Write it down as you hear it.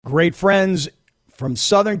great friends from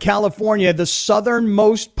Southern California, the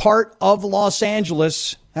southernmost part of Los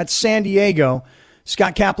Angeles. That's San Diego.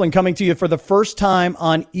 Scott Kaplan coming to you for the first time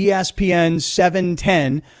on ESPN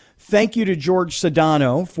 710. Thank you to George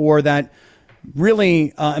Sedano for that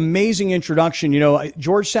really amazing introduction. You know,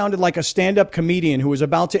 George sounded like a stand-up comedian who was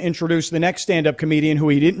about to introduce the next stand-up comedian who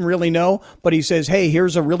he didn't really know, but he says, hey,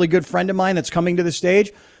 here's a really good friend of mine that's coming to the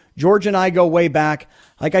stage. George and I go way back.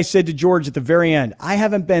 Like I said to George at the very end, I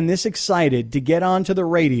haven't been this excited to get onto the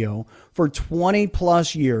radio for 20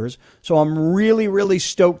 plus years. So I'm really, really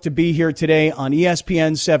stoked to be here today on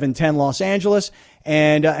ESPN 710 Los Angeles.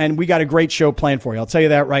 And we got a great show planned for you. I'll tell you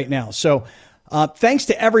that right now. So thanks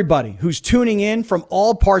to everybody who's tuning in from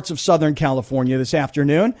all parts of Southern California this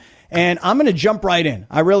afternoon. And I'm going to jump right in.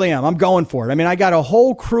 I really am. I'm going for it. I mean, I got a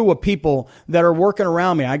whole crew of people that are working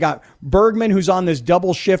around me. I got Bergman, who's on this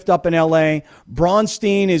double shift up in L.A.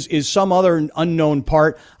 Braunstein is some other unknown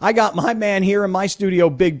part. I got my man here in my studio,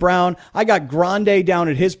 Big Brown. I got Grande down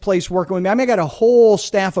at his place working with me. I mean, I got a whole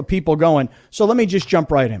staff of people going. So let me just jump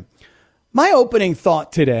right in. My opening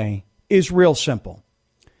thought today is real simple.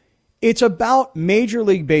 It's about Major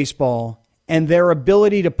League Baseball and their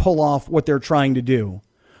ability to pull off what they're trying to do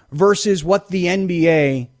versus what the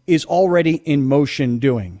NBA is already in motion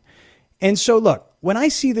doing. And so, look, when I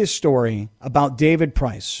see this story about David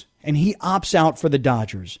Price and he opts out for the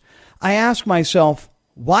Dodgers, I ask myself,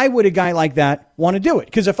 why would a guy like that want to do it?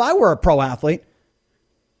 Because if I were a pro athlete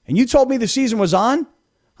and you told me the season was on,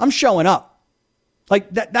 I'm showing up. Like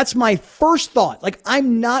that's my first thought. Like,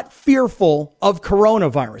 I'm not fearful of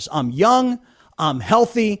coronavirus. I'm young. I'm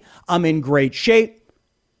healthy. I'm in great shape.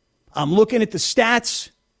 I'm looking at the stats.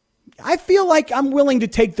 I feel like I'm willing to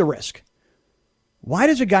take the risk. Why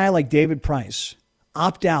does a guy like David Price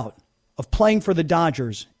opt out of playing for the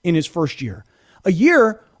Dodgers in his first year? A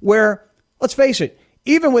year where, let's face it,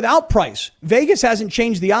 even without Price, Vegas hasn't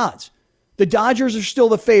changed the odds. The Dodgers are still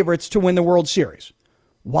the favorites to win the World Series.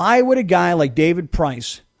 Why would a guy like David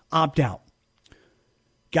Price opt out?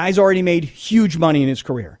 Guy's already made huge money in his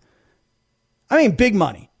career. I mean, big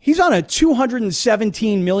money. He's on a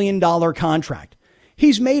 $217 million contract.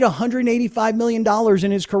 He's made $185 million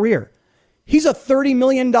in his career. He's a $30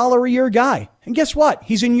 million a year guy. And guess what?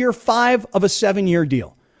 He's in year 5 of a 7-year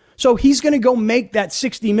deal. So he's going to go make that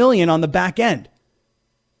 $60 million on the back end.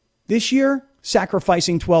 This year,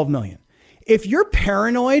 sacrificing $12 million. If you're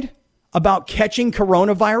paranoid about catching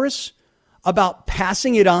coronavirus, about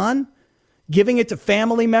passing it on, giving it to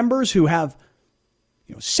family members who have,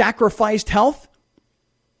 sacrificed health,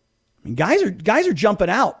 I mean, guys are jumping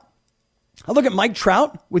out. I look at Mike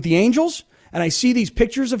Trout with the Angels, and I see these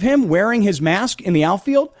pictures of him wearing his mask in the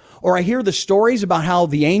outfield, or I hear the stories about how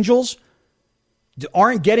the Angels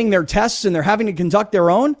aren't getting their tests and they're having to conduct their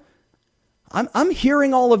own. I'm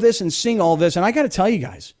hearing all of this and seeing all of this, and I got to tell you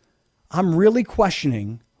guys, I'm really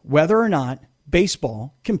questioning whether or not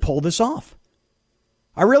baseball can pull this off.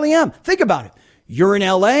 I really am. Think about it. You're in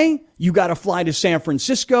LA, you got to fly to San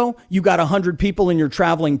Francisco, you got 100 people in your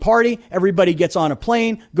traveling party, everybody gets on a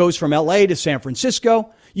plane, goes from LA to San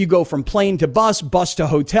Francisco, you go from plane to bus, bus to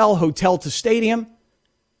hotel, hotel to stadium.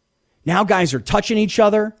 Now guys are touching each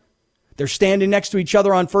other. They're standing next to each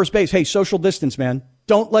other on first base. Hey, social distance, man.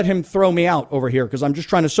 Don't let him throw me out over here because I'm just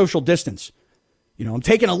trying to social distance. I'm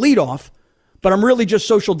taking a lead off, but I'm really just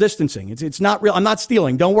social distancing. It's not real. I'm not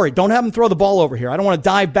stealing. Don't worry. Don't have him throw the ball over here. I don't want to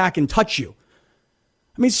dive back and touch you.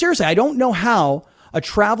 I mean, seriously, I don't know how a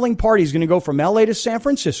traveling party is going to go from LA to San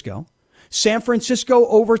Francisco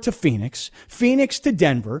over to Phoenix to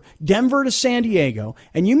Denver, Denver to San Diego.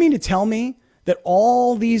 And you mean to tell me that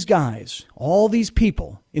all these guys, all these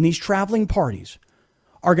people in these traveling parties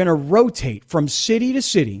are going to rotate from city to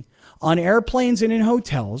city on airplanes and in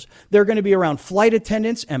hotels? They're going to be around flight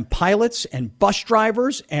attendants and pilots and bus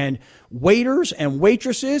drivers and waiters and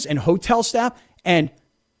waitresses and hotel staff. And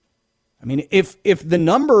I mean, if the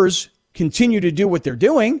numbers continue to do what they're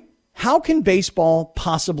doing, how can baseball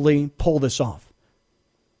possibly pull this off?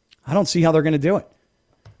 I don't see how they're going to do it.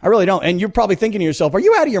 I really don't. And you're probably thinking to yourself, are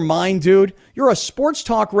you out of your mind, dude? You're a sports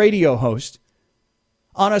talk radio host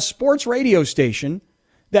on a sports radio station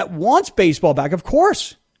that wants baseball back. Of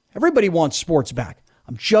course, everybody wants sports back.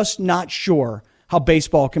 I'm just not sure how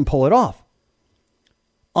baseball can pull it off.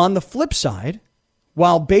 On the flip side,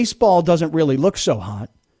 while baseball doesn't really look so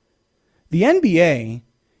hot, the NBA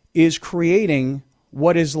is creating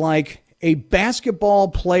what is like a basketball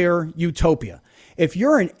player utopia. If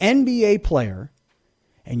you're an NBA player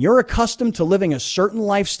and you're accustomed to living a certain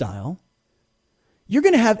lifestyle, you're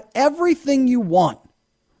going to have everything you want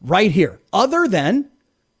right here, other than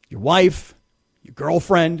your wife, your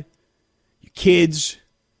girlfriend, your kids,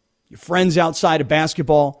 your friends outside of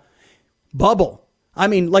basketball. Bubble. I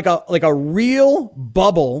mean, like a real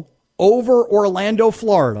bubble over Orlando,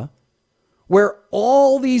 Florida, where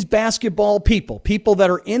all these basketball people that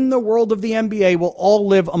are in the world of the NBA will all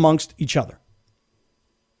live amongst each other.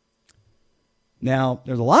 Now,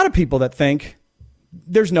 there's a lot of people that think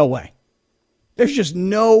there's no way. There's just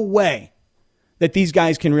no way that these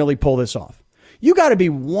guys can really pull this off. You got to be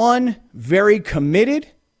one very committed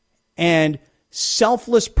and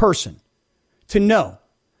selfless person to know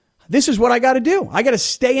this is what I got to do. I got to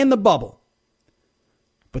stay in the bubble.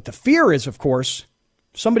 But the fear is, of course,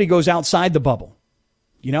 somebody goes outside the bubble.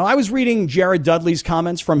 You know, I was reading Jared Dudley's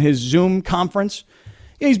comments from his Zoom conference.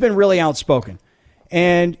 He's been really outspoken.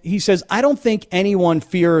 And he says, I don't think anyone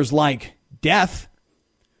fears like death.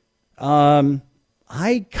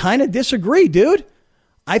 I kind of disagree, dude.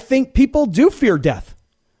 I think people do fear death.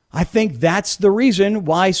 I think that's the reason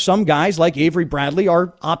why some guys like Avery Bradley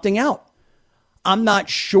are opting out. I'm not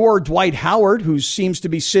sure Dwight Howard, who seems to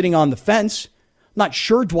be sitting on the fence, not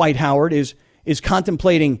sure Dwight Howard is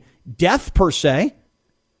contemplating death per se.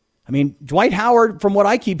 I mean, Dwight Howard, from what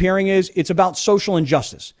I keep hearing, is it's about social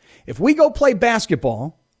injustice. If we go play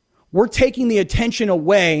basketball, we're taking the attention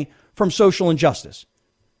away from social injustice.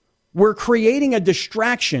 We're creating a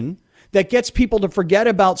distraction that gets people to forget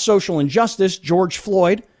about social injustice, George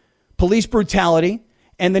Floyd, police brutality,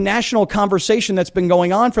 and the national conversation that's been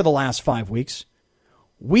going on for the last 5 weeks.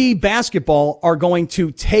 We, basketball, are going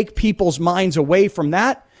to take people's minds away from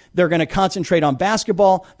that. They're going to concentrate on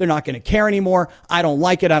basketball. They're not going to care anymore. I don't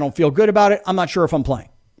like it. I don't feel good about it. I'm not sure if I'm playing.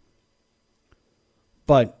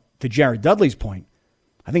 But to Jared Dudley's point,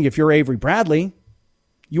 I think if you're Avery Bradley,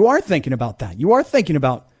 you are thinking about that. You are thinking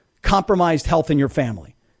about compromised health in your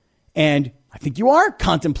family. And I think you are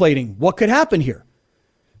contemplating what could happen here.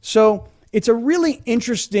 So it's a really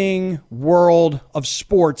interesting world of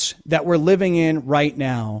sports that we're living in right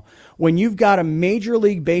now when you've got a Major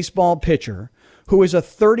League Baseball pitcher who is a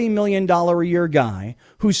 $30 million a year guy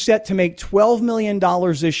who's set to make $12 million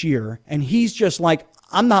this year. And he's just like,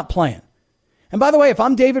 I'm not playing. And by the way, if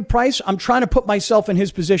I'm David Price, I'm trying to put myself in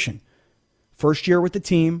his position. First year with the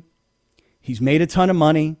team. He's made a ton of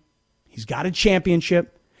money. He's got a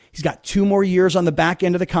championship. He's got 2 more years on the back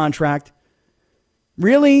end of the contract.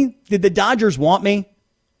 Really? Did the Dodgers want me?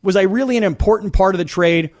 Was I really an important part of the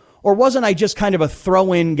trade? Or wasn't I just kind of a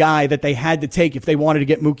throw-in guy that they had to take if they wanted to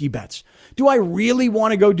get Mookie Betts? Do I really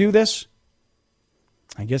want to go do this?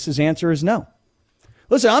 I guess his answer is no.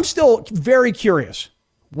 Listen, I'm still very curious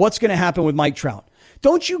what's going to happen with Mike Trout.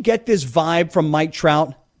 Don't you get this vibe from Mike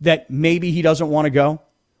Trout that maybe he doesn't want to go?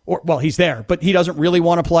 Or, well, he's there, but he doesn't really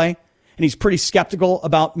want to play. And he's pretty skeptical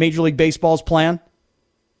about Major League Baseball's plan.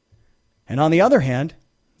 And on the other hand,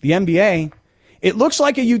 the NBA, it looks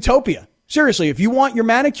like a utopia. Seriously, if you want your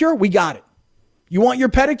manicure, we got it. You want your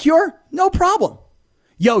pedicure? No problem.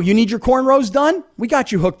 Yo, you need your cornrows done? We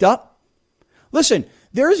got you hooked up. Listen,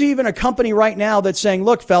 there's even a company right now that's saying,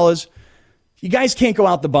 look, fellas, you guys can't go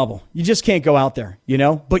out the bubble. You just can't go out there, you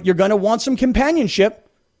know, but you're going to want some companionship.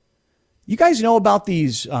 You guys know about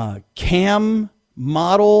these cam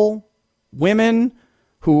model women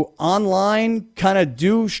who online kind of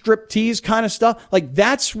do striptease kind of stuff? Like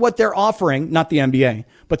that's what they're offering, not the NBA,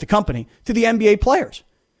 but the company, to the NBA players.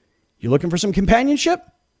 You looking for some companionship?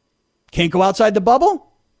 Can't go outside the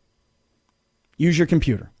bubble? Use your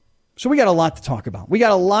computer. So we got a lot to talk about. We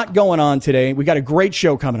got a lot going on today. We got a great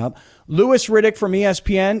show coming up. Louis Riddick from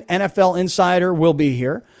ESPN, NFL Insider, will be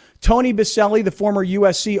here. Tony Baselli, the former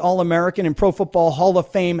USC All-American and Pro Football Hall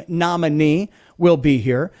of Fame nominee, will be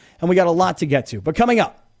here. And we got a lot to get to. But coming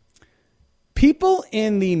up, people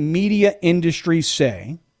in the media industry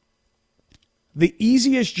say the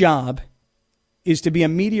easiest job is to be a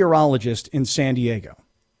meteorologist in San Diego.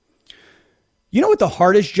 You know what the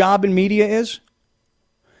hardest job in media is?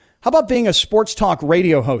 How about being a sports talk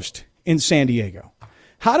radio host in San Diego?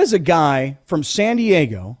 How does a guy from San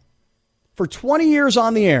Diego, for 20 years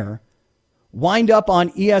on the air, wind up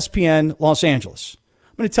on ESPN Los Angeles?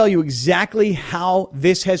 I'm going to tell you exactly how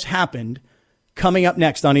this has happened coming up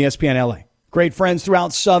next on ESPN LA. Great friends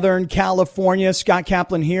throughout Southern California. Scott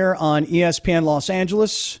Kaplan here on ESPN Los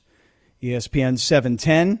Angeles, ESPN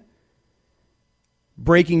 710.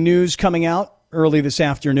 Breaking news coming out early this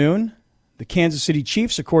afternoon. The Kansas City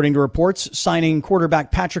Chiefs, according to reports, signing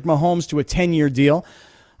quarterback Patrick Mahomes to a 10-year deal.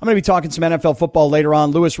 I'm going to be talking some NFL football later on.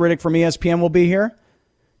 Louis Riddick from ESPN will be here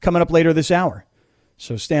coming up later this hour.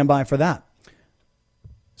 So stand by for that.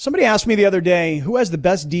 Somebody asked me the other day, who has the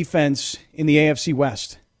best defense in the AFC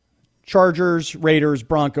West? Chargers, Raiders,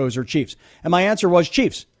 Broncos, or Chiefs? And my answer was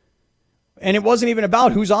Chiefs. And it wasn't even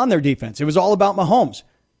about who's on their defense. It was all about Mahomes.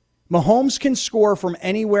 Mahomes can score from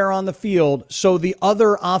anywhere on the field, so the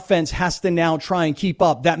other offense has to now try and keep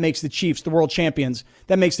up. That makes the Chiefs the world champions.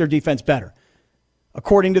 That makes their defense better.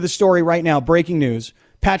 According to the story right now, breaking news,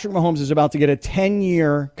 Patrick Mahomes is about to get a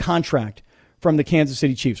 10-year contract from the Kansas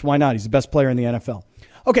City Chiefs. Why not? He's the best player in the NFL.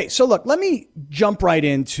 Okay, so look, let me jump right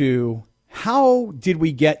into how did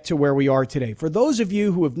we get to where we are today. For those of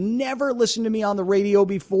you who have never listened to me on the radio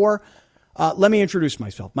before, let me introduce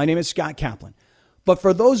myself. My name is Scott Kaplan. But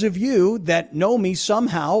for those of you that know me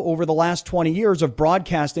somehow over the last 20 years of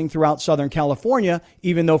broadcasting throughout Southern California,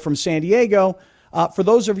 even though from San Diego, for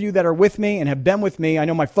those of you that are with me and have been with me, I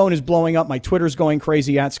know my phone is blowing up. My Twitter's going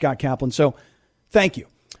crazy at Scott Kaplan. So thank you.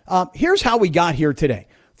 Here's how we got here today.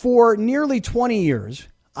 For nearly 20 years,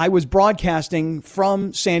 I was broadcasting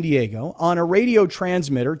from San Diego on a radio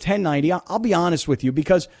transmitter, 1090. I'll be honest with you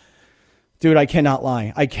because, dude, I cannot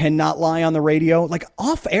lie. I cannot lie on the radio. Like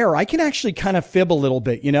off air, I can actually kind of fib a little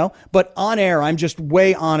bit, but on air, I'm just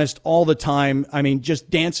way honest all the time. I mean, just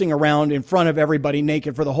dancing around in front of everybody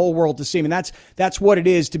naked for the whole world to see. I mean, that's what it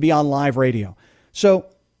is to be on live radio. So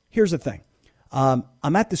here's the thing.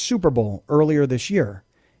 I'm at the Super Bowl earlier this year.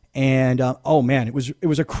 And, oh man, it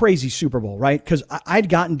was a crazy Super Bowl, right? Because I'd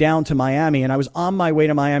gotten down to Miami and I was on my way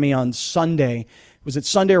to Miami on Sunday. Was it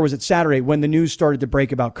Sunday or was it Saturday when the news started to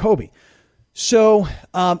break about Kobe? So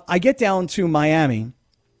I get down to Miami,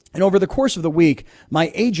 and over the course of the week,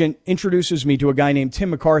 my agent introduces me to a guy named Tim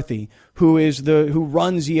McCarthy, who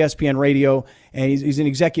runs ESPN Radio, and he's an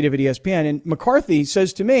executive at ESPN. And McCarthy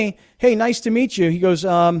says to me, "Hey, nice to meet you." He goes,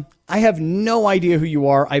 "I have no idea who you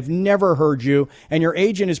are. I've never heard you, and your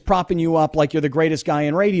agent is propping you up like you're the greatest guy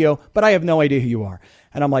in radio, but I have no idea who you are."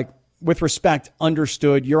 And I'm like, with respect,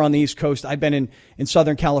 understood. You're on the East Coast. I've been in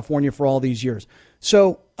Southern California for all these years.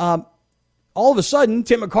 So all of a sudden,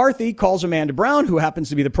 Tim McCarthy calls Amanda Brown, who happens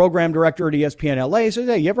to be the program director at ESPN LA. He says,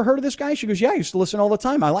 "Hey, you ever heard of this guy?" She goes, "Yeah, I used to listen all the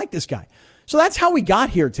time. I like this guy." So that's how we got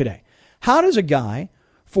here today. How does a guy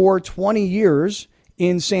for 20 years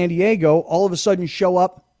in San Diego all of a sudden show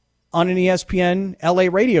up on an ESPN LA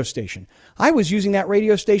radio station? I was using that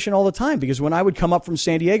radio station all the time because when I would come up from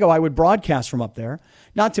San Diego, I would broadcast from up there.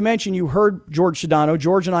 Not to mention, you heard George Sedano.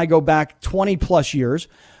 George and I go back 20 plus years.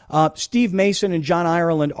 Steve Mason and John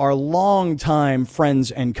Ireland are longtime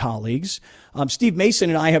friends and colleagues. Steve Mason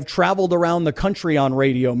and I have traveled around the country on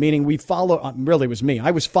radio, meaning we follow, really it was me.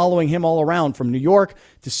 I was following him all around from New York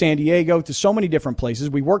to San Diego to so many different places.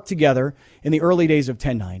 We worked together in the early days of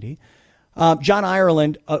 1090. John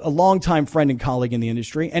Ireland, a longtime friend and colleague in the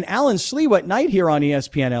industry, and Alan Slewa at night here on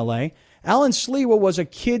ESPN LA. Alan Slewa was a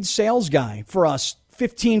kid sales guy for us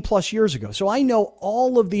 15 plus years ago. So I know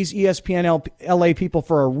all of these ESPN LA people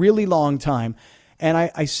for a really long time. And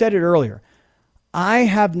I said it earlier. I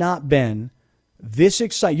have not been this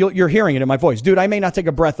excited. You're hearing it in my voice. Dude, I may not take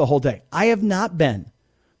a breath the whole day. I have not been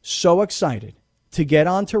so excited to get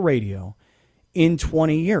onto radio in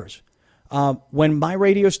 20 years. When my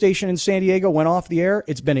radio station in San Diego went off the air,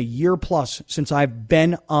 it's been a year plus since I've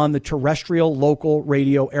been on the terrestrial local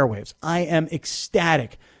radio airwaves. I am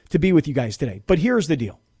ecstatic to be with you guys today. But here's the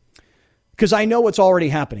deal. Because I know what's already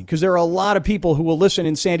happening. Because there are a lot of people who will listen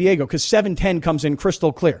in San Diego because 710 comes in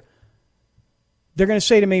crystal clear. They're going to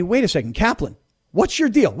say to me, "Wait a second, Kaplan, what's your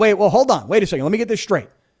deal? Hold on. Wait a second. Let me get this straight.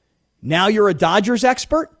 Now you're a Dodgers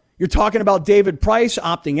expert? You're talking about David Price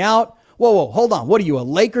opting out? Whoa, hold on. What are you, a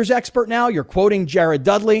Lakers expert now? You're quoting Jared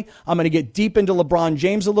Dudley. I'm going to get deep into LeBron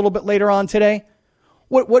James a little bit later on today.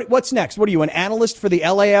 What's next? What are you, an analyst for the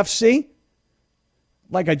LAFC?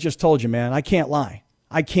 Like I just told you, man, I can't lie.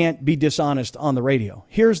 I can't be dishonest on the radio.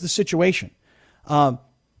 Here's the situation. I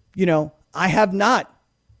have not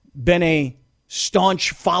been a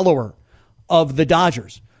staunch follower of the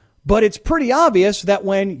Dodgers, but it's pretty obvious that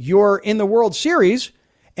when you're in the World Series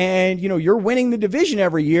and, you're winning the division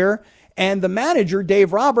every year, and the manager,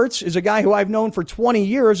 Dave Roberts, is a guy who I've known for 20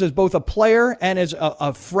 years as both a player and as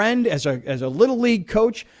a friend, as a little league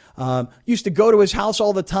coach. Used to go to his house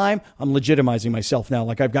all the time. I'm legitimizing myself now,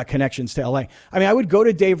 like I've got connections to LA. I mean, I would go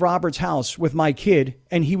to Dave Roberts' house with my kid,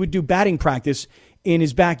 and he would do batting practice in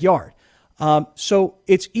his backyard. So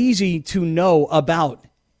it's easy to know about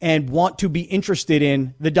and want to be interested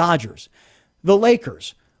in the Dodgers, the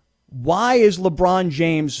Lakers. Why is LeBron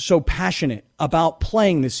James so passionate about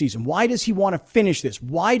playing this season? Why does he want to finish this?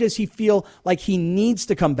 Why does he feel like he needs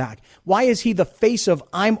to come back? Why is he the face of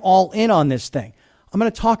I'm all in on this thing? I'm going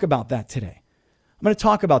to talk about that today. I'm going to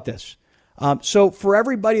talk about this. So for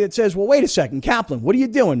everybody that says, well, wait a second, Kaplan, what are you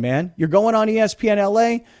doing, man? You're going on ESPN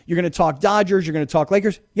LA. You're going to talk Dodgers. You're going to talk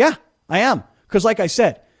Lakers. Yeah, I am. Because like I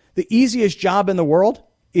said, the easiest job in the world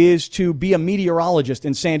is to be a meteorologist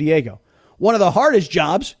in San Diego. One of the hardest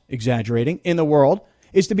jobs, exaggerating, in the world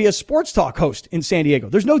is to be a sports talk host in San Diego.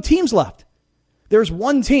 There's no teams left. There's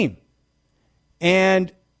one team.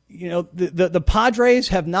 And, the Padres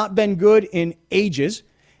have not been good in ages.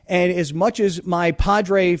 And as much as my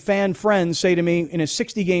Padre fan friends say to me, in a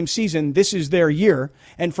 60-game season, this is their year,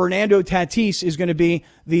 and Fernando Tatis is going to be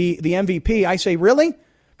the MVP, I say, really?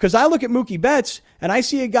 Because I look at Mookie Betts, and I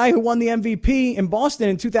see a guy who won the MVP in Boston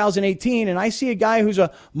in 2018, and I see a guy who's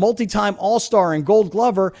a multi-time All-Star and Gold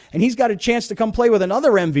Glover, and he's got a chance to come play with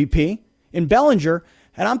another MVP in Bellinger,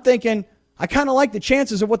 and I'm thinking, I kind of like the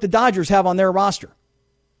chances of what the Dodgers have on their roster.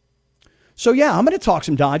 So, yeah, I'm going to talk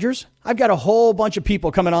some Dodgers. I've got a whole bunch of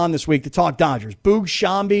people coming on this week to talk Dodgers. Boog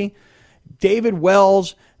Shambi, David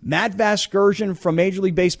Wells, Matt Vasgersian from Major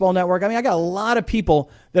League Baseball Network. I mean, I got a lot of people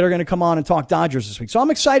that are going to come on and talk Dodgers this week. So I'm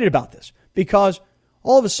excited about this because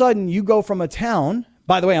all of a sudden you go from a town,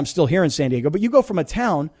 by the way, I'm still here in San Diego, but you go from a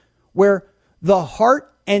town where the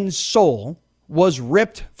heart and soul was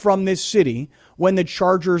ripped from this city when the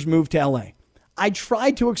Chargers moved to L.A. I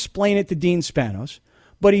tried to explain it to Dean Spanos,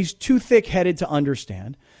 but he's too thick-headed to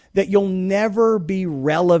understand that you'll never be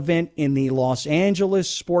relevant in the Los Angeles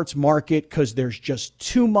sports market because there's just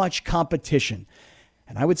too much competition.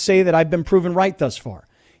 And I would say that I've been proven right thus far.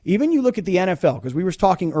 Even you look at the NFL, because we were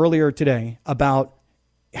talking earlier today about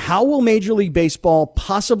how will Major League Baseball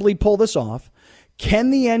possibly pull this off?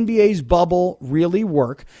 Can the NBA's bubble really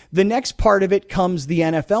work? The next part of it comes the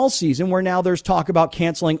NFL season, where now there's talk about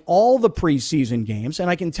canceling all the preseason games. And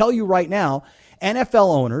I can tell you right now,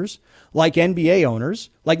 NFL owners, like NBA owners,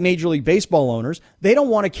 like Major League Baseball owners, they don't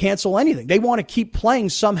want to cancel anything. They want to keep playing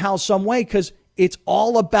somehow, some way, because it's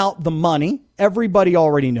all about the money. Everybody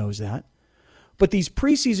already knows that. But these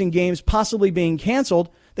preseason games possibly being canceled,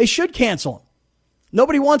 they should cancel them.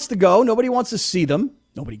 Nobody wants to go. Nobody wants to see them.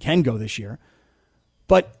 Nobody can go this year.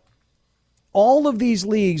 But all of these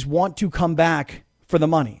leagues want to come back for the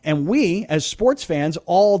money. And we, as sports fans,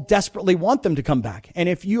 all desperately want them to come back. And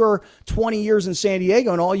if you're 20 years in San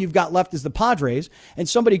Diego and all you've got left is the Padres, and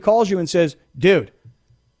somebody calls you and says, dude,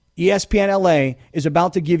 ESPN LA is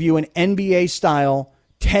about to give you an NBA-style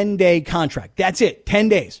 10-day contract. That's it, 10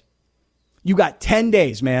 days. You got 10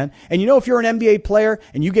 days, man. And if you're an NBA player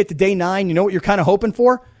and you get to day 9, you know what you're kind of hoping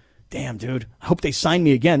for? Damn, dude, I hope they sign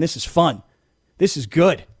me again. This is fun. This is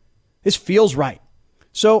good. This feels right.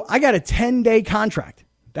 So I got a 10-day contract.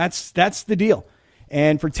 That's the deal.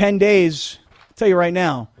 And for 10 days, I'll tell you right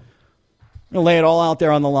now, I'm going to lay it all out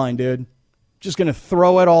there on the line, dude. Just going to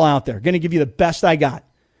throw it all out there. Going to give you the best I got.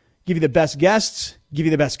 Give you the best guests, give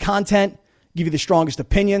you the best content, give you the strongest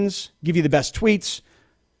opinions, give you the best tweets.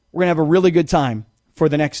 We're going to have a really good time for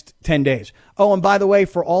the next 10 days. Oh, and by the way,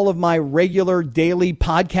 for all of my regular daily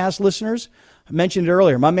podcast listeners, I mentioned it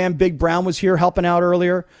earlier. My man Big Brown was here helping out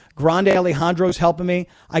earlier. Grande Alejandro's helping me.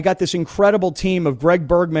 I got this incredible team of Greg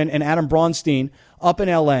Bergman and Adam Braunstein up in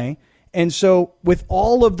LA. And so with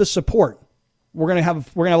all of the support, we're going to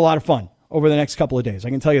have a lot of fun over the next couple of days. I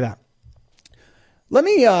can tell you that. Let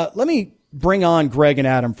me bring on Greg and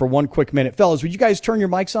Adam for one quick minute. Fellas, would you guys turn your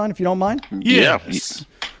mics on if you don't mind? Yes.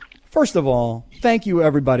 First of all, thank you,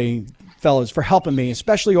 everybody, fellas, for helping me,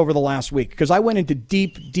 especially over the last week, because I went into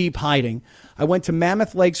deep, deep hiding. I went to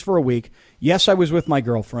Mammoth Lakes for a week. Yes, I was with my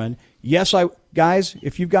girlfriend. Yes, guys,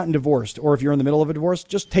 if you've gotten divorced or if you're in the middle of a divorce,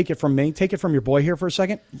 just take it from me. Take it from your boy here for a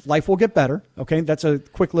second. Life will get better. Okay, that's a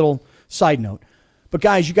quick little side note. But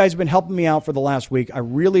guys, you guys have been helping me out for the last week. I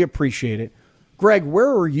really appreciate it. Greg, where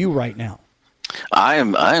are you right now? I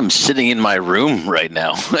am sitting in my room right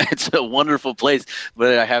now. It's a wonderful place,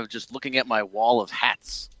 but I have just looking at my wall of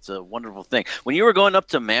hats. It's a wonderful thing. When you were going up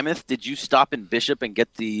to Mammoth, did you stop in Bishop and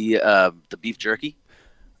get the beef jerky?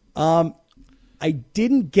 I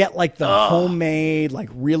didn't get like the homemade, like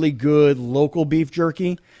really good local beef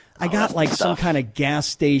jerky. I got like some kind of gas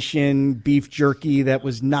station beef jerky that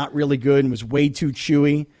was not really good and was way too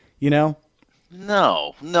chewy,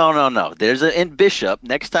 No. There's in Bishop.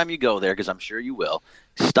 Next time you go there, because I'm sure you will,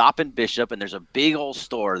 stop in Bishop, and there's a big old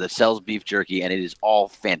store that sells beef jerky, and it is all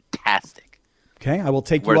fantastic. Okay, I will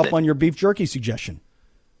take you up on your beef jerky suggestion.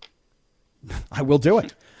 I will do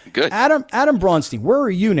it. Good. Adam Braunstein, where are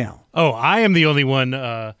you now? Oh, I am the only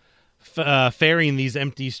one ferrying these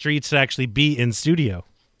empty streets to actually be in studio.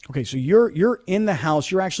 Okay, so you're in the house.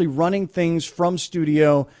 You're actually running things from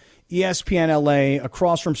studio. ESPN LA,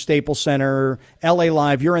 across from Staples Center, LA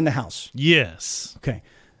Live, you're in the house. Yes. Okay.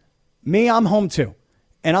 Me, I'm home too.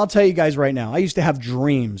 And I'll tell you guys right now, I used to have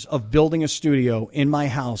dreams of building a studio in my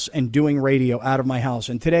house and doing radio out of my house.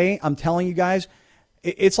 And today, I'm telling you guys,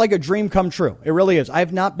 It's like a dream come true. It really is. I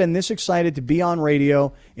have not been this excited to be on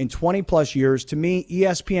radio in 20 plus years. To me,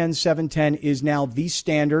 ESPN 710 is now the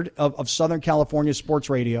standard of Southern California sports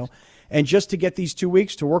radio. And just to get these 2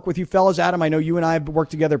 weeks to work with you fellas, Adam, I know you and I have worked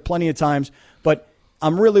together plenty of times, but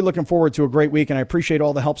I'm really looking forward to a great week, and I appreciate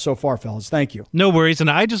all the help so far, fellas. Thank you. No worries. And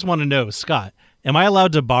I just want to know, Scott, am I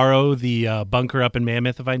allowed to borrow the bunker up in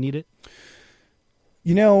Mammoth if I need it?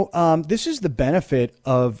 You know, this is the benefit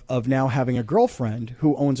of now having a girlfriend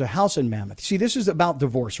who owns a house in Mammoth. See, this is about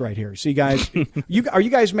divorce right here. See, guys, are you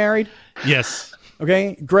guys married? Yes.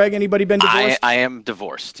 Okay. Greg, anybody been divorced? I am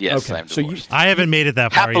divorced. Yes, okay. I am divorced. I haven't made it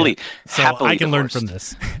that far Happily, yet, so happily I can learn divorced. from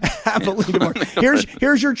this. Happily divorced.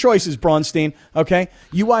 Here's your choices, Braunstein. Okay.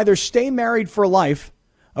 You either stay married for life,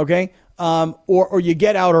 okay, or you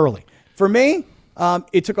get out early. For me,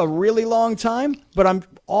 it took a really long time, but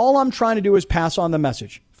all I'm trying to do is pass on the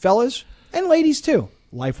message. Fellas and ladies too,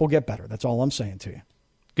 life will get better. That's all I'm saying to you.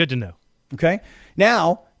 Good to know. Okay.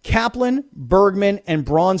 Now, Kaplan, Bergman, and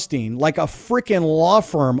Braunstein, like a freaking law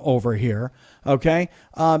firm over here. Okay.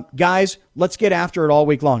 Guys, let's get after it all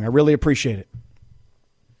week long. I really appreciate it.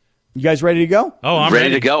 You guys ready to go? Oh, I'm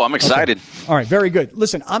ready to go. I'm excited. Okay. All right. Very good.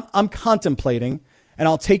 Listen, I'm contemplating, and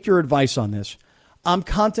I'll take your advice on this. I'm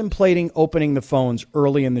contemplating opening the phones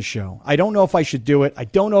early in the show. I don't know if I should do it. I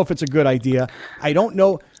don't know if it's a good idea. I don't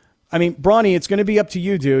know. I mean, Bronny, it's going to be up to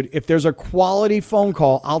you, dude. If there's a quality phone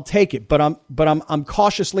call, I'll take it. But I'm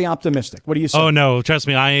cautiously optimistic. What do you say? Oh no, trust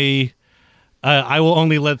me, I will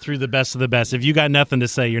only let through the best of the best. If you got nothing to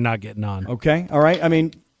say, you're not getting on. Okay, all right. I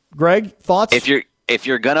mean, Greg, thoughts? If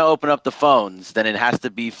you're gonna open up the phones, then it has to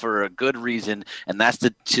be for a good reason, and that's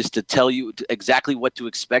just to tell you exactly what to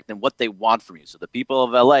expect and what they want from you. So the people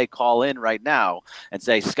of LA call in right now and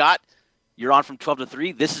say, Scott, you're on from 12 to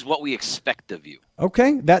 3. This is what we expect of you.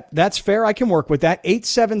 Okay, that's fair. I can work with that.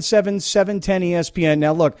 877-710-ESPN.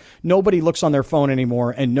 Now, look, nobody looks on their phone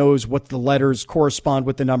anymore and knows what the letters correspond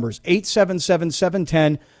with the numbers.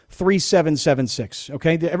 877-710-3776.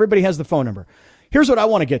 Okay, everybody has the phone number. Here's what I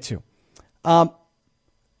want to get to.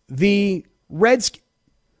 The Redskins.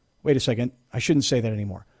 Wait a second. I shouldn't say that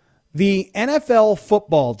anymore. The NFL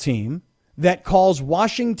football team that calls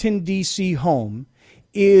Washington, D.C. home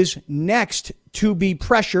is next to be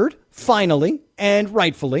pressured, finally, and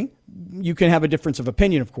rightfully. You can have a difference of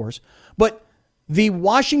opinion, of course. But the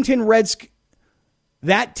Washington Redskins,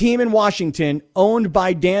 that team in Washington, owned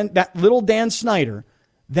by that little Dan Snyder,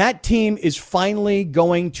 that team is finally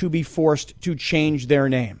going to be forced to change their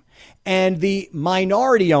name. And the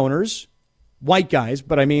minority owners, white guys,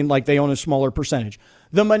 but I mean like they own a smaller percentage,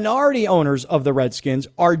 the minority owners of the Redskins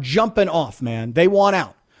are jumping off, man. They want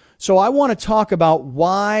out. So I want to talk about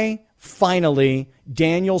why finally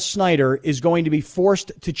Daniel Snyder is going to be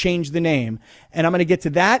forced to change the name. And I'm going to get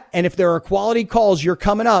to that. And if there are quality calls, you're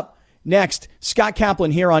coming up next. Scott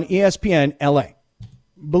Kaplan here on ESPN LA.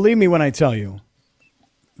 Believe me when I tell you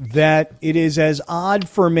that it is as odd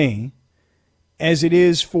for me as it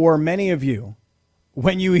is for many of you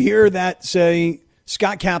when you hear that say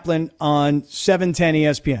Scott Kaplan on 710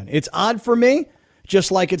 ESPN. It's odd for me,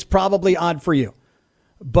 just like it's probably odd for you.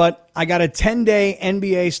 But I got a 10-day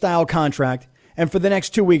NBA-style contract, and for the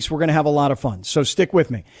next 2 weeks, we're going to have a lot of fun. So stick with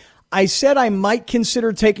me. I said I might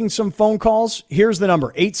consider taking some phone calls. Here's the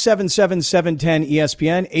number,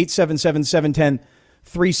 877-710-ESPN,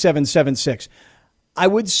 877-710-3776. I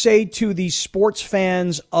would say to the sports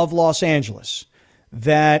fans of Los Angeles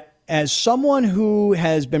that as someone who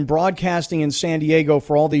has been broadcasting in San Diego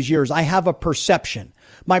for all these years, I have a perception.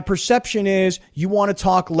 My perception is you want to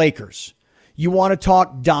talk Lakers. You want to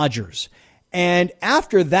talk Dodgers. And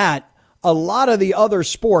after that, a lot of the other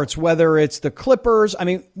sports, whether it's the Clippers, I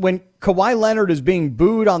mean, when Kawhi Leonard is being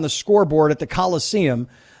booed on the scoreboard at the Coliseum,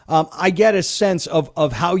 I get a sense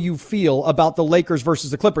of how you feel about the Lakers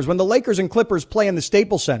versus the Clippers. When the Lakers and Clippers play in the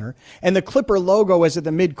Staples Center and the Clipper logo is at the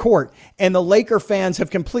midcourt and the Laker fans have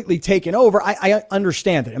completely taken over, I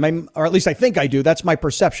understand it. Or at least I think I do. That's my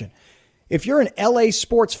perception. If you're an LA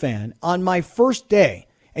sports fan on my first day,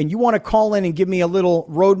 and you want to call in and give me a little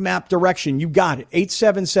roadmap direction, you got it.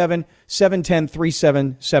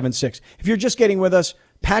 877-710-3776. If you're just getting with us,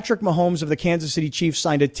 Patrick Mahomes of the Kansas City Chiefs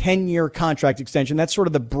signed a 10-year contract extension. That's sort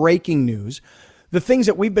of the breaking news. The things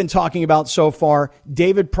that we've been talking about so far,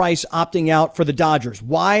 David Price opting out for the Dodgers.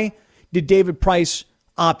 Why did David Price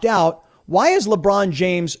opt out? Why is LeBron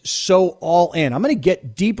James so all in? I'm going to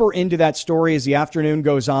get deeper into that story as the afternoon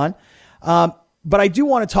goes on. But I do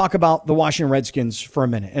want to talk about the Washington Redskins for a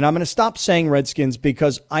minute. And I'm going to stop saying Redskins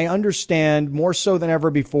because I understand more so than ever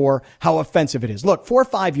before how offensive it is. Look, 4 or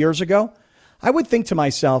 5 years ago, I would think to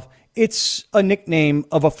myself, it's a nickname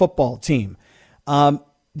of a football team.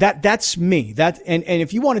 That's me. And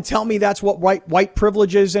if you want to tell me that's what white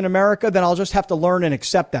privilege is in America, then I'll just have to learn and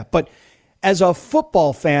accept that. But as a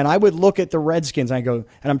football fan, I would look at the Redskins and I go,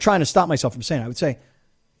 and I'm trying to stop myself from saying, I would say,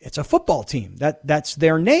 it's a football team. That's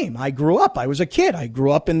their name. I was a kid. I grew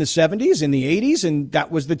up in the 70s, in the 80s, and that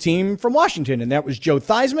was the team from Washington. And that was Joe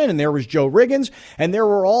Theismann, and there was Joe Riggins, and there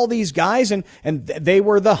were all these guys, and they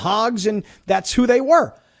were the Hogs, and that's who they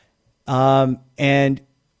were. And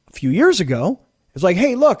a few years ago, it's like,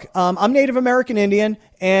 hey, look, I'm Native American Indian,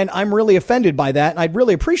 and I'm really offended by that, and I'd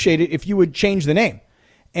really appreciate it if you would change the name.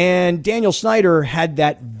 And Daniel Snyder had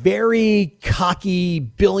that very cocky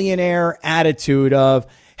billionaire attitude of,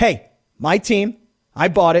 hey, my team, I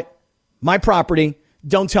bought it, my property,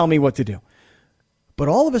 don't tell me what to do. But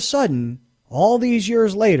all of a sudden, all these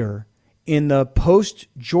years later, in the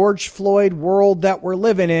post-George Floyd world that we're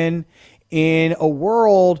living in a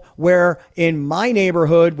world where in my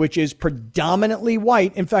neighborhood, which is predominantly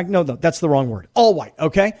white, in fact, no, that's the wrong word, all white,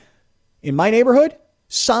 okay? In my neighborhood,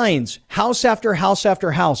 signs, house after house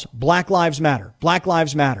after house, Black Lives Matter, Black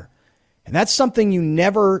Lives Matter. And that's something you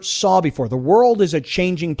never saw before. The world is a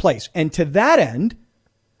changing place. And to that end,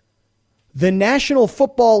 the National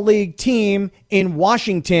Football League team in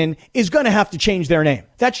Washington is going to have to change their name.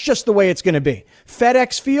 That's just the way it's going to be.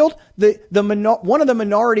 FedEx Field, one of the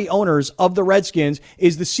minority owners of the Redskins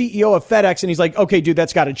is the CEO of FedEx, and he's like, okay, dude,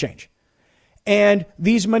 that's got to change. And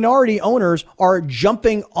these minority owners are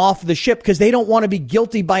jumping off the ship because they don't want to be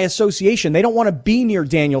guilty by association. They don't want to be near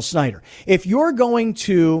Daniel Snyder. If you're going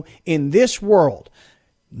to, in this world,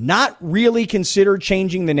 not really consider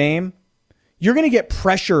changing the name, you're going to get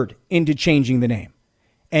pressured into changing the name.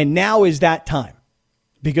 And now is that time.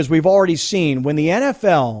 Because we've already seen when the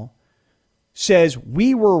NFL says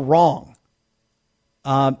we were wrong,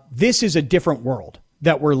 this is a different world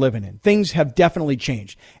that we're living in. Things have definitely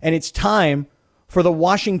changed. And it's time for the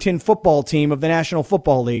Washington football team of the National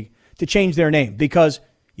Football League to change their name. Because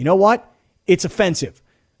you know what? It's offensive.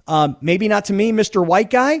 Maybe not to me, Mr. White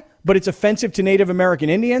Guy, but it's offensive to Native American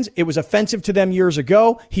Indians. It was offensive to them years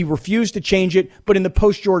ago. He refused to change it. But in the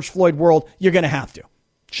post-George Floyd world, you're going to have to.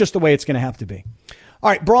 It's just the way it's going to have to be. All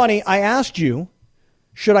right, Brawny, I asked you,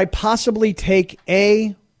 should I possibly take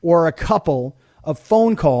a or a couple of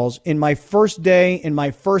phone calls in my first day, in my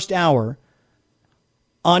first hour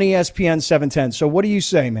on ESPN 710. So what do you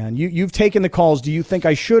say, man? You've taken the calls. Do you think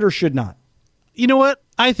I should or should not? You know what?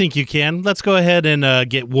 I think you can. Let's go ahead and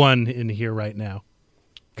get one in here right now.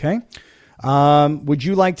 Okay. Would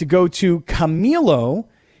you like to go to Camilo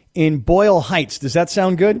in Boyle Heights? Does that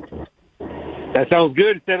sound good? That sounds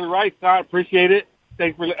good. You said it right, Scott. Appreciate it.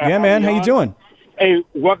 Thanks for yeah, man. How you doing? Hey,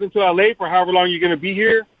 welcome to LA for however long you're going to be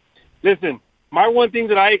here. Listen, my one thing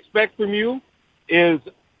that I expect from you is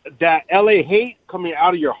that LA hate coming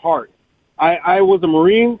out of your heart. I was a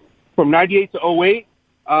Marine from 98 to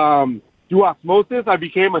 08. Through osmosis, I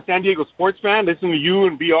became a San Diego sports fan, listening to you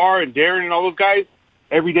and BR and Darren and all those guys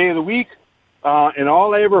every day of the week. And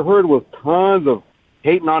all I ever heard was tons of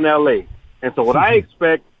hating on LA. And so what I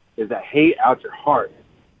expect is that hate out your heart.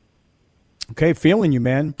 Okay, feeling you,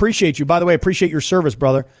 man. Appreciate you. By the way, appreciate your service,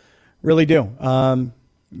 brother. Really do.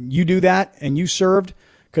 You do that, and you served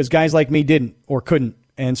because guys like me didn't or couldn't.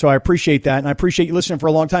 And so I appreciate that, and I appreciate you listening for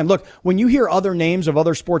a long time. Look, when you hear other names of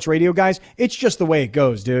other sports radio guys, it's just the way it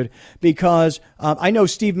goes, dude. Because I know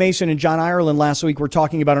Steve Mason and John Ireland last week were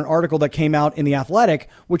talking about an article that came out in The Athletic,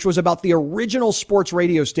 which was about the original sports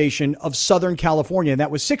radio station of Southern California, and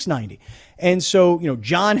that was 690. And so, you know,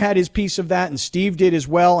 John had his piece of that, and Steve did as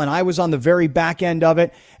well, and I was on the very back end of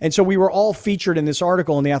it. And so we were all featured in this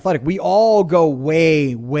article in The Athletic. We all go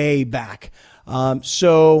way, way back.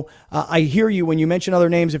 So I hear you when you mention other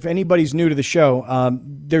names. If anybody's new to the show,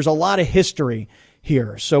 there's a lot of history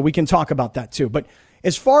here, so we can talk about that too. But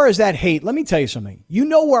as far as that hate, let me tell you something. You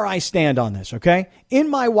know where I stand on this, okay? In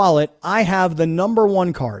my wallet, I have the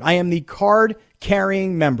 #1 card. I am the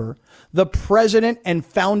card-carrying member, the president and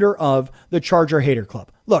founder of the Charger Hater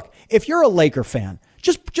Club. Look, if you're a Laker fan,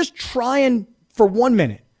 just try and, for 1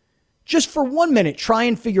 minute, just for 1 minute, try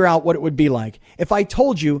and figure out what it would be like if I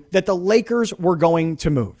told you that the Lakers were going to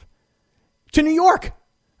move to New York,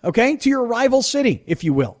 okay? To your rival city, if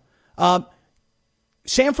you will.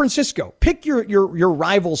 San Francisco, pick your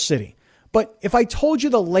rival city. But if I told you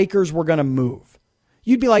the Lakers were going to move,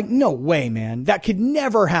 you'd be like, no way, man. That could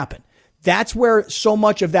never happen. That's where so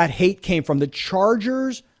much of that hate came from. The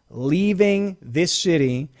Chargers leaving this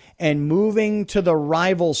city and moving to the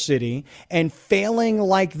rival city and failing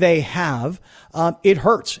like they have, it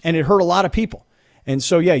hurts, and it hurt a lot of people. And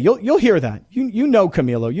so, yeah, you'll hear that. You know,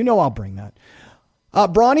 Camilo, you know I'll bring that.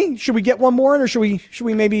 Brawny, should we get one more in, or should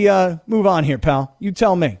we maybe move on here, pal? You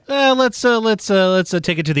tell me. Let's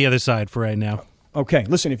take it to the other side for right now. Okay,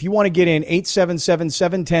 listen, if you want to get in,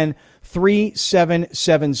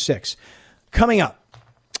 877-710-3776. Coming up,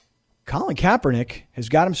 Colin Kaepernick has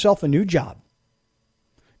got himself a new job.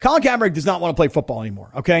 Colin Kaepernick does not want to play football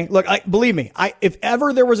anymore, okay? Look, believe me, if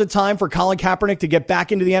ever there was a time for Colin Kaepernick to get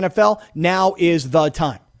back into the NFL, now is the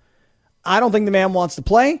time. I don't think the man wants to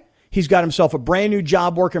play. He's got himself a brand new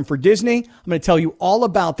job working for Disney. I'm going to tell you all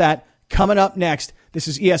about that coming up next. This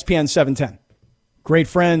is ESPN 710. Great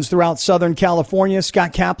friends throughout Southern California.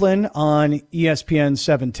 Scott Kaplan on ESPN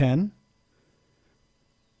 710.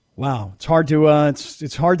 Wow, it's hard to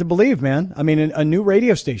it's hard to believe, man. I mean, a new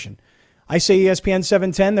radio station. I say ESPN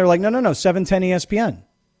 710. They're like, no, 710 ESPN.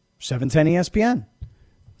 710 ESPN.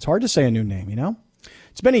 It's hard to say a new name, you know?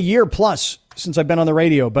 It's been a year plus since I've been on the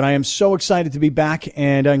radio, but I am so excited to be back,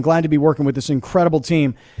 and I'm glad to be working with this incredible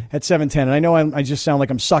team at 710. And I know I just sound like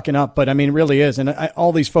I'm sucking up, but I mean, it really is. And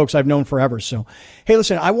all these folks I've known forever. So, hey,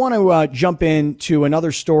 listen, I want to jump into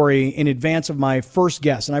another story in advance of my first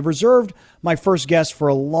guest. And I've reserved my first guest for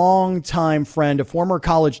a long-time friend, a former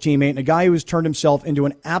college teammate, and a guy who has turned himself into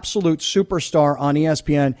an absolute superstar on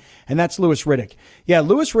ESPN, and that's Louis Riddick. Yeah,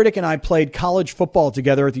 Louis Riddick and I played college football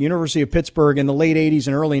together at the University of Pittsburgh in the late 80s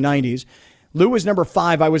and early 90s. Lou was number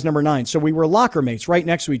 5, I was number 9, so we were locker mates right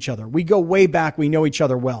next to each other. We go way back. We know each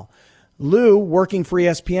other well. Lou, working for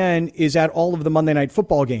ESPN, is at all of the Monday Night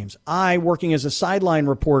Football games. I, working as a sideline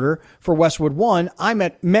reporter for Westwood One, I'm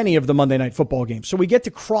at many of the Monday Night Football games. So we get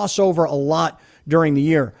to cross over a lot during the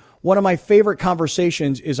year. One of my favorite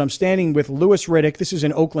conversations is I'm standing with Louis Riddick. This is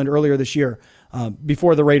in Oakland earlier this year,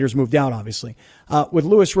 before the Raiders moved out, obviously, with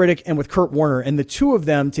Louis Riddick and with Kurt Warner, and the two of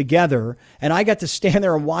them together. And I got to stand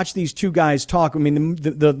there and watch these two guys talk. I mean,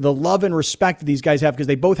 the love and respect that these guys have, because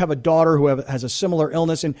they both have a daughter who has a similar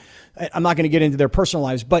illness. And I'm not going to get into their personal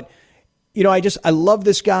lives, but you know, I love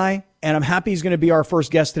this guy, and I'm happy he's going to be our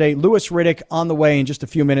first guest today. Louis Riddick on the way in just a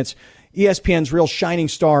few minutes. ESPN's real shining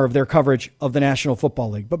star of their coverage of the National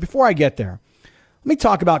Football League. But before I get there, let me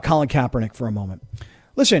talk about Colin Kaepernick for a moment.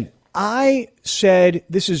 Listen, I said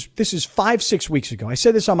this is 5-6 weeks ago. I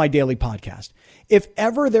said this on my daily podcast. If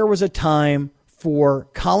ever there was a time for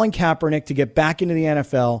Colin Kaepernick to get back into the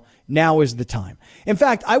NFL, now is the time. In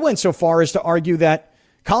fact, I went so far as to argue that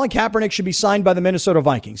Colin Kaepernick should be signed by the Minnesota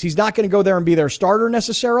Vikings. He's not going to go there and be their starter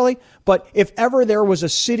necessarily, but if ever there was a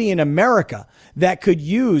city in America that could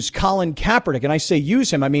use Colin Kaepernick, and I say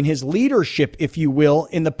use him, I mean his leadership, if you will,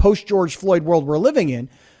 in the post-George Floyd world we're living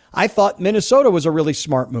in, I thought Minnesota was a really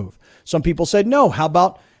smart move. Some people said, no, how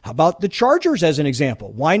about the Chargers as an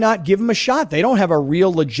example? Why not give them a shot? They don't have a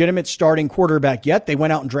real legitimate starting quarterback yet. They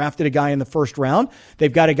went out and drafted a guy in the first round.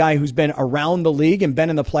 They've got a guy who's been around the league and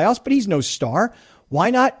been in the playoffs, but he's no star. Why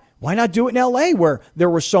not do it in L.A. where there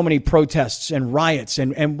were so many protests and riots?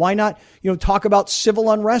 And why not, talk about civil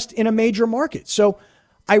unrest in a major market? So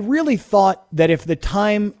I really thought that if the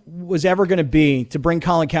time was ever going to be to bring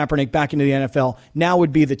Colin Kaepernick back into the NFL, now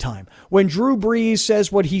would be the time. When Drew Brees says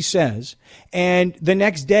what he says, and the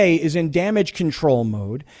next day is in damage control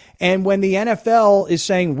mode, and when the NFL is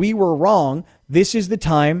saying we were wrong, this is the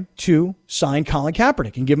time to sign Colin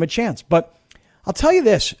Kaepernick and give him a chance. But I'll tell you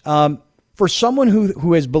this, for someone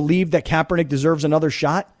who has believed that Kaepernick deserves another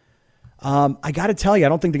shot, I got to tell you, I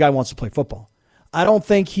don't think the guy wants to play football. I don't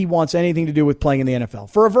think he wants anything to do with playing in the NFL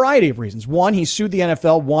for a variety of reasons. One, he sued the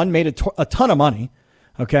NFL. One, made a ton of money.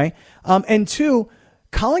 Okay. And two,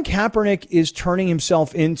 Colin Kaepernick is turning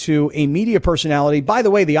himself into a media personality. By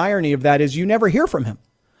the way, the irony of that is you never hear from him.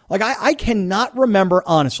 Like I cannot remember,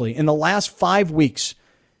 honestly, in the last 5 weeks,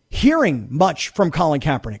 hearing much from Colin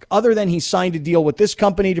Kaepernick, other than he signed a deal with this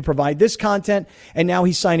company to provide this content, and now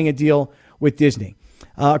he's signing a deal with Disney.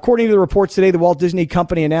 According to the reports today, the Walt Disney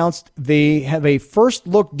Company announced they have a first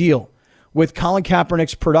look deal with Colin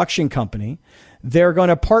Kaepernick's production company. They're going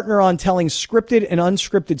to partner on telling scripted and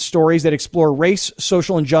unscripted stories that explore race,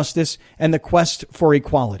 social injustice, and the quest for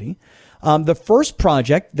equality. The first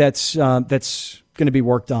project that's going to be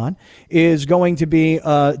worked on is going to be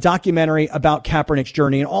a documentary about Kaepernick's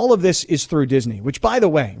journey. And all of this is through Disney, which, by the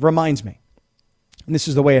way, reminds me, and this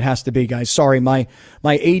is the way it has to be, guys. Sorry, my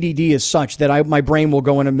ADD is such that my brain will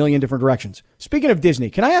go in a million different directions. Speaking of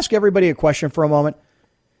Disney, can I ask everybody a question for a moment?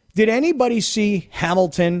 Did anybody see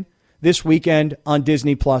Hamilton this weekend on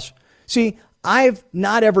Disney Plus? See, I've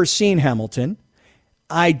not ever seen Hamilton.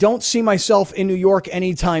 I don't see myself in New York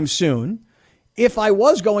anytime soon. if I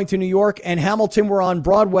was going to New York and Hamilton were on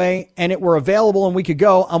Broadway and it were available and we could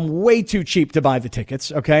go, I'm way too cheap to buy the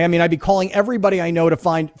tickets. Okay. I mean, I'd be calling everybody I know to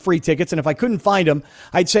find free tickets. And if I couldn't find them,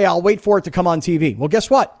 I'd say, I'll wait for it to come on TV. Well, guess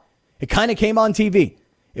what? It kind of came on TV.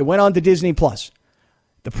 It went on to Disney Plus.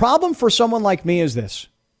 The problem for someone like me is this.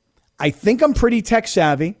 I think I'm pretty tech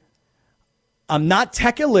savvy. I'm not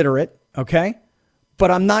tech illiterate. Okay.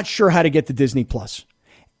 But I'm not sure how to get to Disney Plus.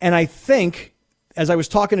 And I think, as I was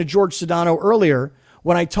talking to George Sedano earlier,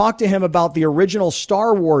 when I talked to him about the original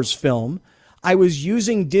Star Wars film, I was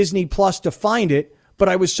using Disney Plus to find it, but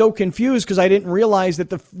I was so confused because I didn't realize that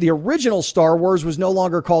the original Star Wars was no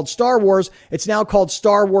longer called Star Wars. It's now called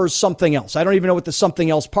Star Wars something else. I don't even know what the something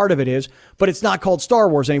else part of it is, but it's not called Star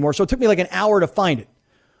Wars anymore. So it took me like an hour to find it.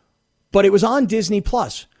 But it was on Disney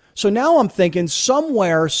Plus. So now I'm thinking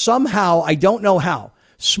somewhere, somehow, I don't know how.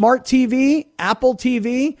 Smart TV, Apple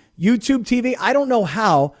TV, YouTube TV. I don't know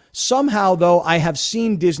how. Somehow, though, I have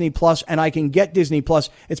seen Disney Plus and I can get Disney Plus.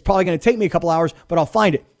 It's probably going to take me a couple hours, but I'll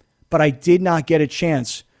find it. But I did not get a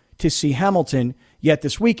chance to see Hamilton yet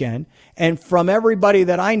this weekend. And from everybody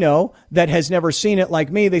that I know that has never seen it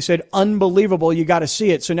like me, they said, unbelievable, you got to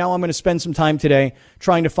see it. So now I'm going to spend some time today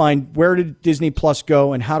trying to find where did Disney Plus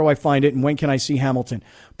go and how do I find it and when can I see Hamilton.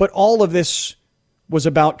 But all of this was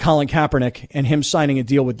about Colin Kaepernick and him signing a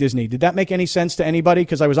deal with Disney. Did that make any sense to anybody?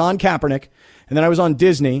 Because I was on Kaepernick, and then I was on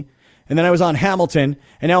Disney, and then I was on Hamilton,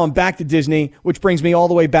 and now I'm back to Disney, which brings me all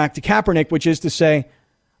the way back to Kaepernick, which is to say,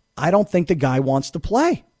 I don't think the guy wants to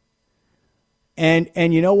play. And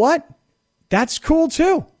you know what? That's cool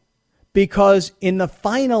too. Because in the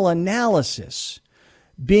final analysis,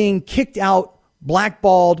 being kicked out,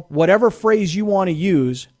 blackballed, whatever phrase you want to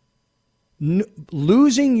use,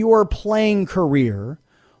 losing your playing career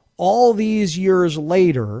all these years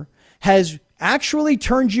later has actually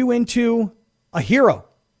turned you into a hero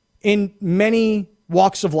in many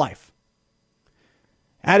walks of life.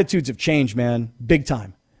 Attitudes have changed, man. Big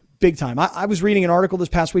time. Big time. I was reading an article this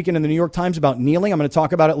past weekend in the New York Times about kneeling. I'm going to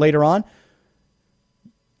talk about it later on.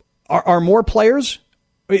 Are more players?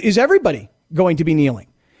 Is everybody going to be kneeling?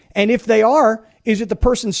 And if they are, is it the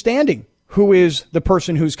person standing who is the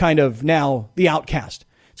person who's kind of now the outcast?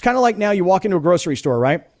 It's kind of like now you walk into a grocery store,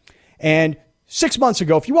 right? And 6 months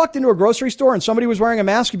ago, if you walked into a grocery store and somebody was wearing a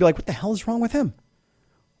mask, you'd be like, what the hell is wrong with him?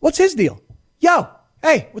 What's his deal? Yo,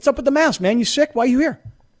 hey, what's up with the mask, man? You sick? Why are you here?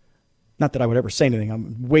 Not that I would ever say anything.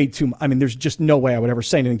 I'm way too, there's just no way I would ever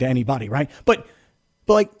say anything to anybody, right? But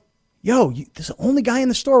like, yo, this is the only guy in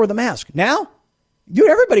the store with a mask. Now, dude,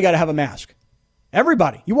 everybody got to have a mask.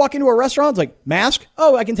 Everybody. You walk into a restaurant, it's like, mask?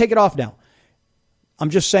 Oh, I can take it off now.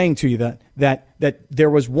 I'm just saying to you that there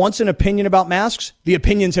was once an opinion about masks. The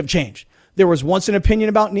opinions have changed. There was once an opinion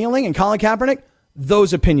about kneeling and Colin Kaepernick.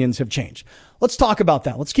 Those opinions have changed. Let's talk about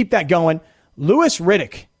that. Let's keep that going. Louis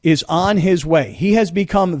Riddick is on his way. He has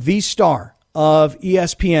become the star of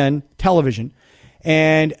ESPN television.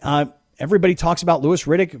 And everybody talks about Louis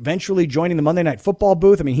Riddick eventually joining the Monday Night Football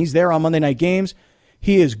booth. I mean, he's there on Monday night games.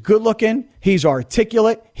 He is good looking. He's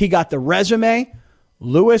articulate. He got the resume.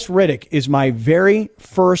 Louis Riddick is my very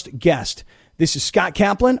first guest. This is Scott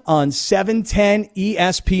Kaplan on 710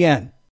 ESPN.